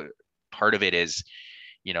 I think what part of it is,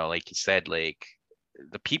 like you said, like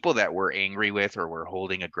the people that we're angry with or we're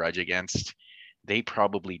holding a grudge against, they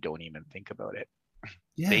probably don't even think about it.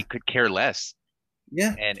 They Yeah, could care less.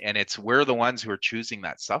 yeah, And it's we're the ones who are choosing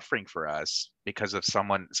that suffering for us because of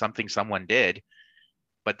something someone did,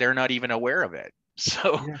 but they're not even aware of it.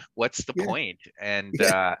 So yeah, what's the yeah, point? And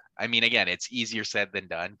yeah, I mean, again, it's easier said than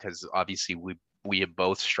done because obviously we have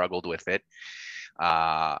both struggled with it.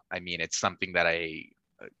 I mean, it's something that I,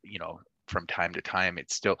 from time to time,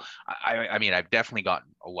 it's still, I mean, I've definitely gotten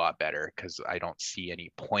a lot better because I don't see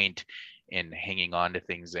any point in hanging on to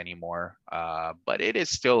things anymore. But it is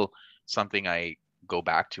still something I go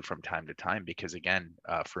back to from time to time because, again,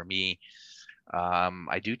 for me,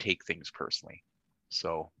 I do take things personally.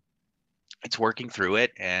 So it's working through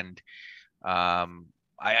it. And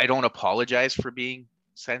I don't apologize for being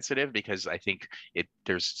sensitive because I think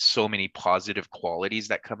there's so many positive qualities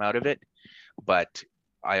that come out of it. But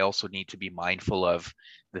I also need to be mindful of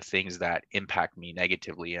the things that impact me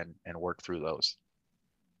negatively and work through those.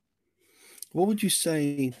 What would you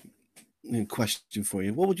say, question for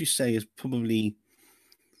you, what would you say is probably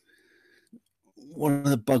one of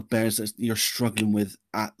the bugbears that you're struggling with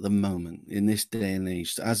at the moment in this day and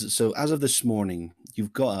age? As of this morning,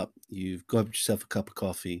 you've got up yourself a cup of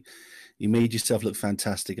coffee, you made yourself look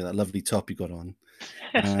fantastic at that lovely top you got on,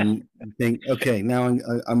 and you think, okay, now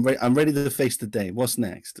I'm ready to face the day. What's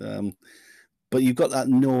next? But you've got that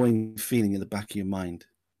gnawing feeling in the back of your mind.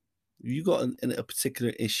 You got a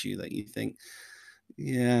particular issue that you think,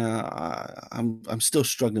 yeah, I'm still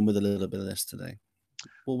struggling with a little bit of this today.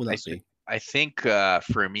 What will that be? I think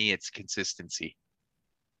for me, it's consistency.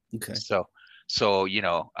 Okay. So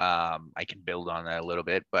I can build on that a little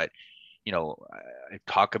bit, but I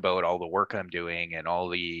talk about all the work I'm doing and all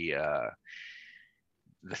the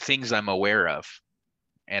things I'm aware of,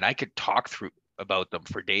 and I could talk through about them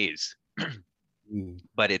for days.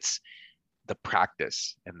 But it's the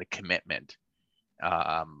practice and the commitment,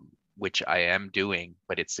 which I am doing,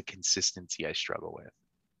 but it's the consistency I struggle with.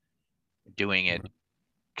 Doing it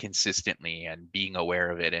consistently and being aware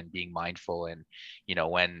of it and being mindful, and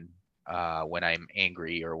when I'm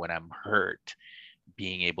angry or when I'm hurt,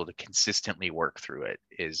 being able to consistently work through it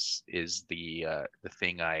is the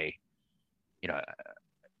thing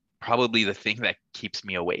probably the thing that keeps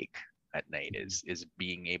me awake at night is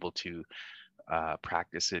being able to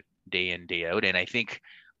practice it day in, day out. And I think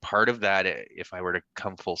part of that, if I were to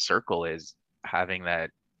come full circle, is having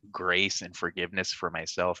that grace and forgiveness for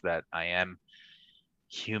myself, that I am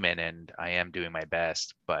human and I am doing my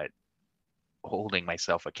best, but holding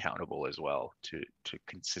myself accountable as well to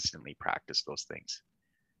consistently practice those things.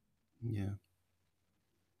 Yeah.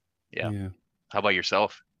 How about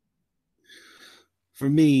yourself? For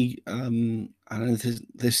me, I don't know,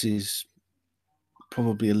 this is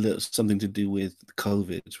probably a little something to do with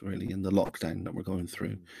COVID, really, and the lockdown that we're going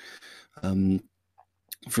through.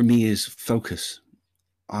 For me, is focus.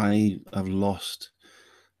 I have lost,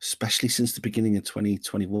 especially since the beginning of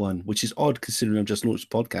 2021, which is odd considering I've just launched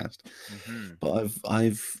a podcast. But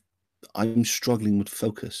I'm struggling with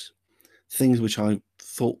focus. Things which I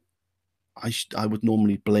thought I would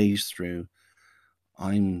normally blaze through,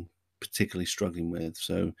 I'm particularly struggling with.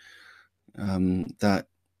 So that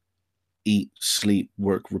eat, sleep,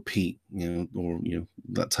 work, repeat, or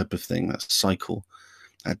that type of thing, that cycle,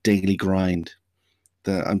 that daily grind,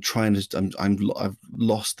 that I'm trying to, I've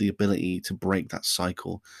lost the ability to break that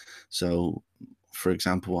cycle. So, for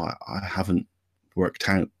example, I haven't worked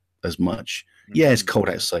out as much. Yeah, it's cold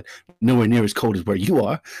outside. Nowhere near as cold as where you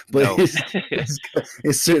are, but no.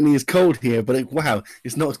 It certainly is cold here. But wow,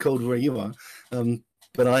 it's not as cold where you are.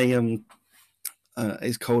 But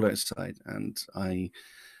it's cold outside, and I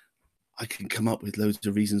can come up with loads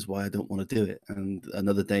of reasons why I don't want to do it. And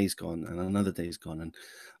another day's gone, and another day's gone, and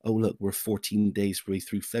oh look, we're 14 days way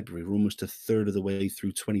through February. We're almost a third of the way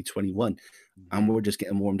through 2021, and we're just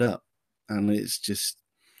getting warmed up. And it's just,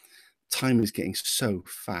 time is getting so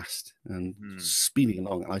fast and speeding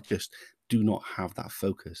along. I just do not have that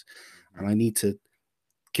focus, and I need to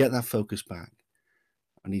get that focus back.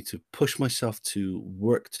 I need to push myself to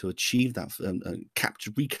work to achieve that,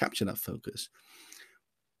 recapture that focus.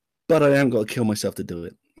 But I haven't got to kill myself to do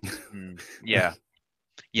it.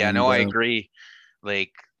 No, I agree.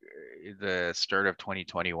 Like, the start of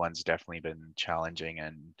 2021's definitely been challenging,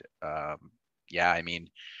 and I mean,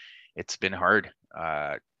 it's been hard.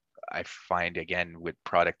 I find, again, with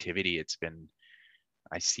productivity,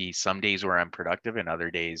 I see some days where I'm productive, and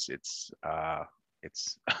other days it's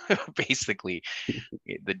basically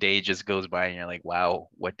the day just goes by and you're like, wow,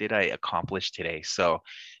 what did I accomplish today? So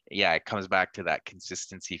it comes back to that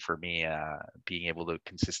consistency for me, being able to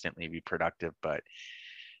consistently be productive. But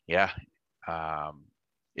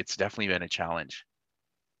it's definitely been a challenge.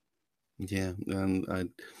 And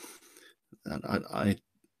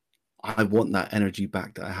I want that energy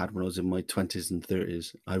back that I had when I was in my 20s and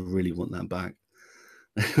 30s. I really want that back.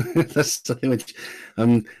 That's something which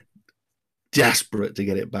I'm desperate to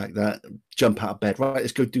get it back. That jump out of bed, right,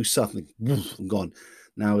 let's go do something. I'm gone.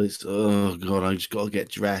 Now it's, oh God, I just got to get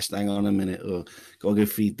dressed. Hang on a minute. Oh, got to go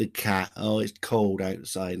feed the cat. Oh, it's cold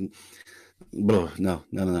outside. And No, no,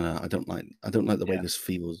 no, no, no. I don't like the way Yeah. this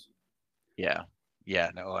feels. Yeah.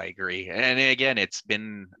 Yeah, no, I agree. And again, it's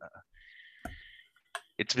been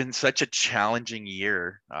such a challenging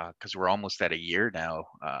year because we're almost at a year now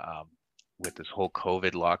with this whole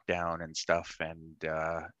COVID lockdown and stuff. And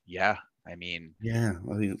yeah, I mean, Yeah,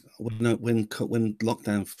 I mean, when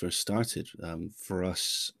lockdown first started, for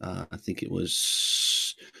us, I think it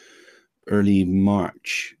was early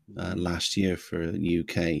March mhm, last year for the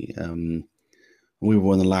UK. We were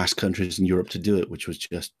one of the last countries in Europe to do it, which was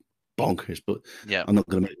just bonkers. But yeah. I'm not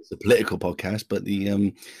going to make this a political podcast. But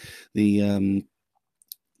the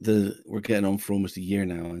we're getting on for almost a year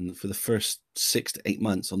now, and for the first 6 to 8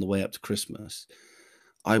 months on the way up to Christmas,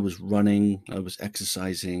 I was running, I was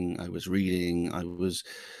exercising, I was reading, I was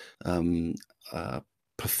um, uh,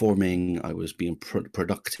 performing, I was being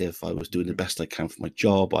productive, I was doing the Mhm. best I can for my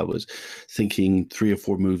job, I was thinking 3 or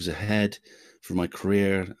 4 moves ahead for my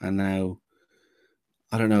career, and now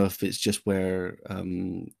I don't know if it's just where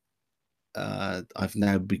I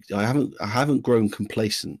haven't grown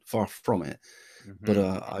complacent, far from it, but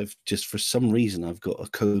Mhm. I've just for some reason I've got a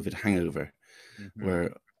COVID hangover Mhm.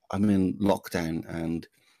 where I'm in lockdown and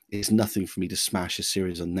it's nothing for me to smash a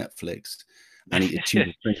series on Netflix and eat a tube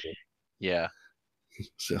of Pringles. Yeah.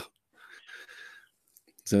 So,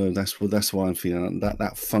 that's why I'm feeling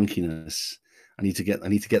that funkiness. I need to get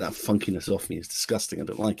that funkiness off me. It's disgusting. I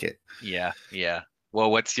don't like it. Yeah. Yeah. Well,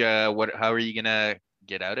 how are you gonna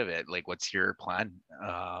get out of it? Like, what's your plan?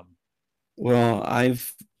 Well,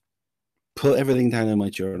 I've put everything down in my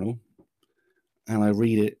journal and I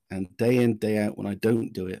read it, and day in day out, when I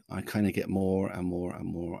don't do it, I kind of get more and more and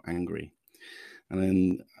more angry, and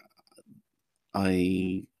then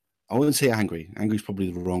I I wouldn't say angry. Angry is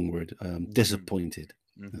probably the wrong word. Mhm. Disappointed,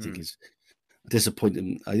 I think Mhm. is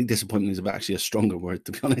disappointed. I think disappointment is actually a stronger word,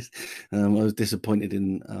 to be honest. I was disappointed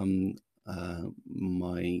in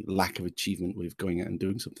my lack of achievement with going out and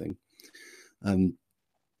doing something. Um,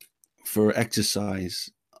 for exercise,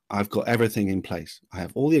 I've got everything in place. I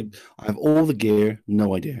have all the gear,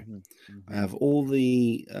 no idea. Mhm. I Mhm. have all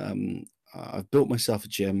the I've built myself a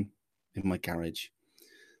gym in my garage.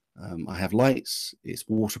 I have lights. It's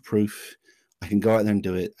waterproof. I can go out there and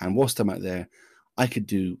do it. And whilst I'm out there, I could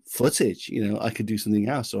do footage. I could do something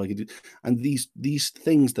else, or I could do. And these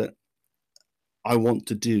things that I want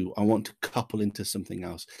to do, I want to couple into something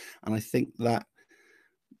else. And I think that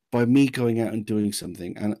by me going out and doing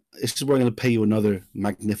something, and this is where I'm going to pay you another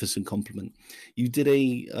magnificent compliment. You did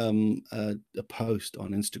a post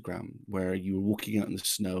on Instagram where you were walking out in the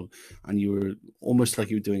snow, and you were almost like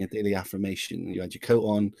you were doing a daily affirmation. You had your coat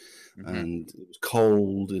on, Mhm. and it was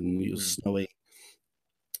cold and it was Mhm. snowy.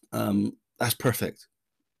 That's perfect.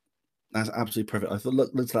 That's absolutely perfect. I thought, look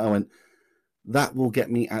at that. I went, that will get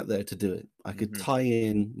me out there to do it. I could Mhm. tie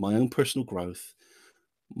in my own personal growth,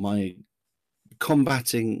 my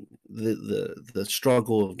combating the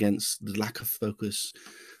struggle against the lack of focus,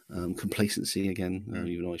 complacency again. Mhm.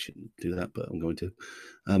 Even though I shouldn't do that, but I'm going to.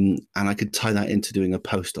 And I could tie that into doing a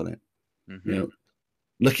post on it. You Mhm. know,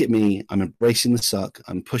 look at me. I'm embracing the suck.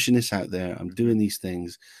 I'm pushing this out there. I'm Mhm. doing these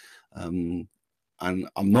things. Um, and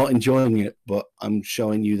I'm not enjoying it, but I'm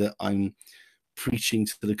showing you that I'm preaching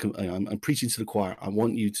to I'm preaching to the choir. I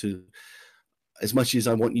want you to, as much as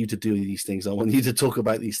I want you to do these things, I want you to talk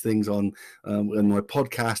about these things on my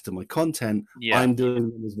podcast and my content. Yeah. I'm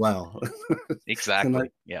doing them as well, and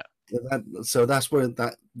Exactly. Yeah. so that's where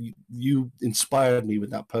that you inspired me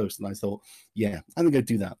with that post, and I thought, yeah, I'm gonna go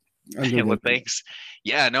do that. I'm gonna Well, go do that. thanks.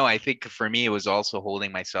 Yeah, no, I think for me, it was also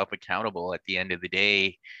holding myself accountable at the end of the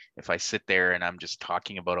day. If I sit there and I'm just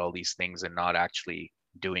talking about all these things and not actually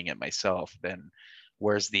doing it myself, then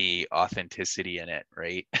where's the authenticity in it,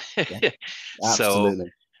 right? Yeah, So,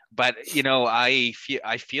 absolutely. but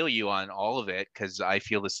I feel you on all of it because I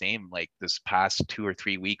feel the same. Like this past 2 or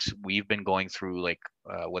 3 weeks, we've been going through like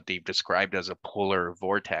what they've described as a polar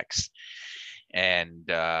vortex, and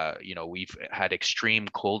we've had extreme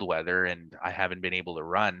cold weather, and I haven't been able to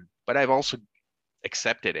run, but I've also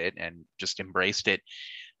accepted it and just embraced it.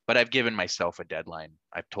 But I've given myself a deadline.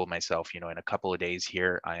 I've told myself, in a couple of days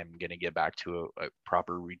here, I'm going to get back to a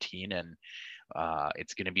proper routine, and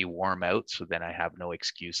it's going to be warm out, so then I have no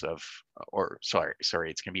excuse of, or sorry,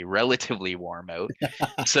 it's going to be relatively warm out,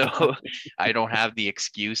 so I don't have the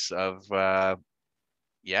excuse of,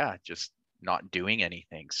 yeah, just not doing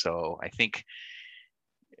anything. So I think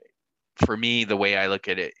for me, the way I look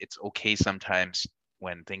at it, it's okay sometimes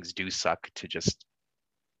when things do suck to just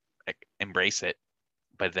like, embrace it,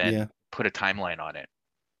 but then Yeah, put a timeline on it.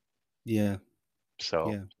 yeah,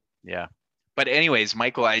 So yeah. yeah. But anyways,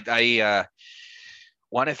 Michael, I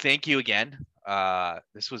want to thank you again.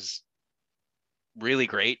 This was really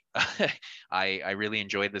great. I really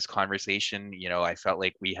enjoyed this conversation. You know, I felt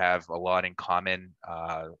like we have a lot in common,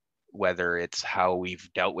 whether it's how we've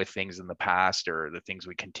dealt with things in the past or the things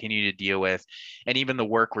we continue to deal with, and even the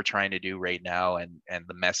work we're trying to do right now, and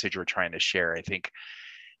the message we're trying to share. I think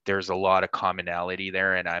there's a lot of commonality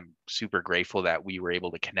there, and I'm super grateful that we were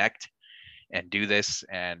able to connect and do this,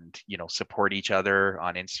 and support each other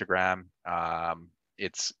on Instagram.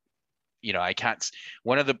 It's I can't.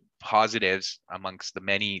 One of the positives amongst the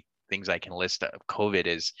many things I can list of COVID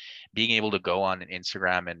is being able to go on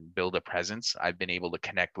Instagram and build a presence. I've been able to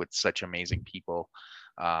connect with such amazing people,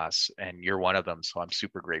 and you're one of them. So I'm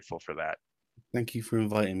super grateful for that. Thank you for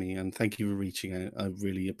inviting me, and thank you for reaching out. I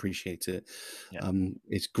really appreciate it. Yeah.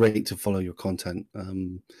 It's great to follow your content.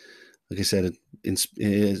 Like I said, it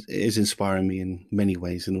is inspiring me in many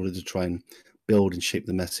ways in order to try and build and shape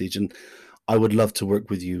the message. And I would love to work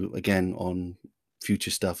with you again on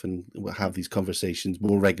future stuff, and we'll have these conversations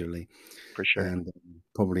more regularly. For sure. And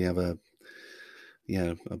probably have a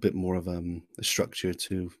bit more of a structure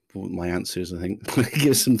to my answers. I think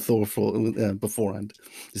give some thoughtful beforehand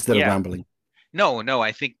instead of rambling. No,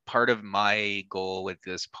 I think part of my goal with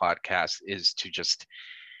this podcast is to just,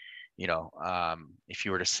 if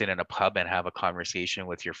you were to sit in a pub and have a conversation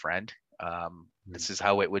with your friend, this is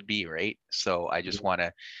how it would be, right? So I just want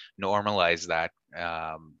to normalize that,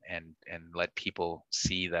 and let people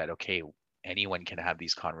see that, okay, anyone can have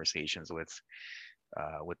these conversations with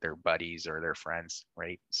their buddies or their friends,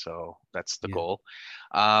 right? So that's the goal.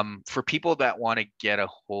 For people that want to get a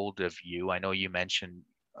hold of you, I know you mentioned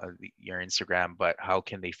your Instagram, but how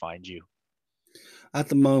can they find you? At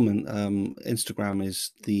the moment, Instagram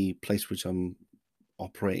is the place which I'm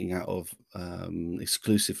operating out of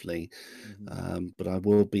exclusively, but I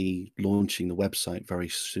will be launching the website very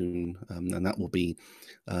soon, and that will be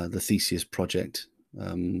the Theseus Project.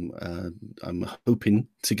 I'm hoping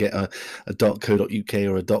to get a .co.uk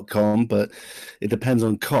or a .com, but it depends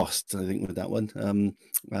on cost, I think, with that one.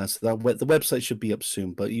 So the website should be up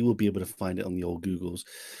soon, but you will be able to find it on the old Googles.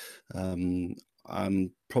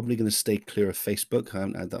 I'm probably going to stay clear of Facebook. I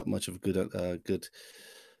haven't had that much of a good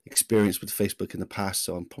experience with Facebook in the past,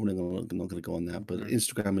 so I'm probably not going to go on that. But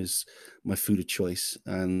Instagram is my food of choice,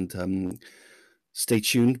 and stay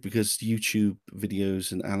tuned because YouTube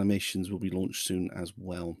videos and animations will be launched soon as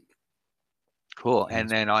well. Cool. And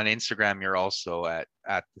then on Instagram, you're also at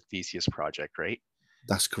the Theseus Project, right?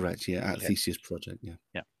 That's correct. Yeah, at Theseus Project. Yeah.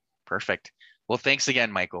 Yeah. Perfect. Well, thanks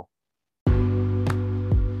again, Michael.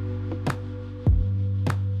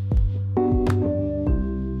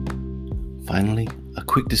 Finally, a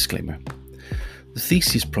quick disclaimer. The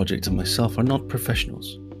Theseus Project and myself are not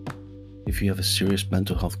professionals. If you have a serious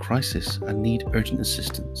mental health crisis and need urgent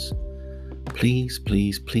assistance, please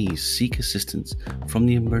seek assistance from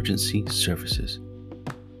the emergency services.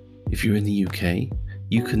 If you're in the UK,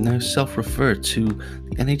 you can now self-refer to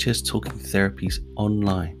the NHS Talking Therapies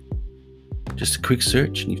online. Just a quick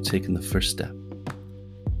search and you've taken the first step.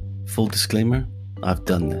 Full disclaimer, I've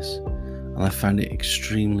done this and I found it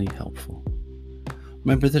extremely helpful.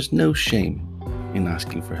 Remember, there's no shame in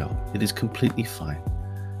asking for help. It is completely fine,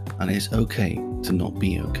 and it is okay to not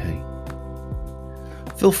be okay.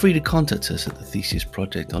 Feel free to contact us at the Theseus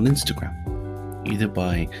Project on Instagram, either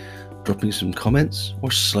by dropping some comments or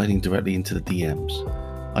sliding directly into the DMs.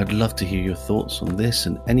 I'd love to hear your thoughts on this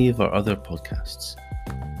and any of our other podcasts.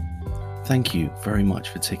 Thank you very much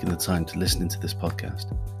for taking the time to listen to this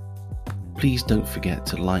podcast. Please don't forget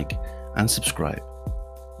to like and subscribe,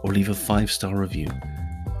 or leave a 5-star review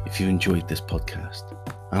if you enjoyed this podcast.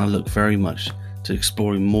 And I look very much to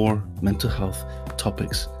exploring more mental health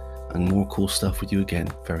topics and more cool stuff with you again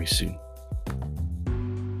very soon.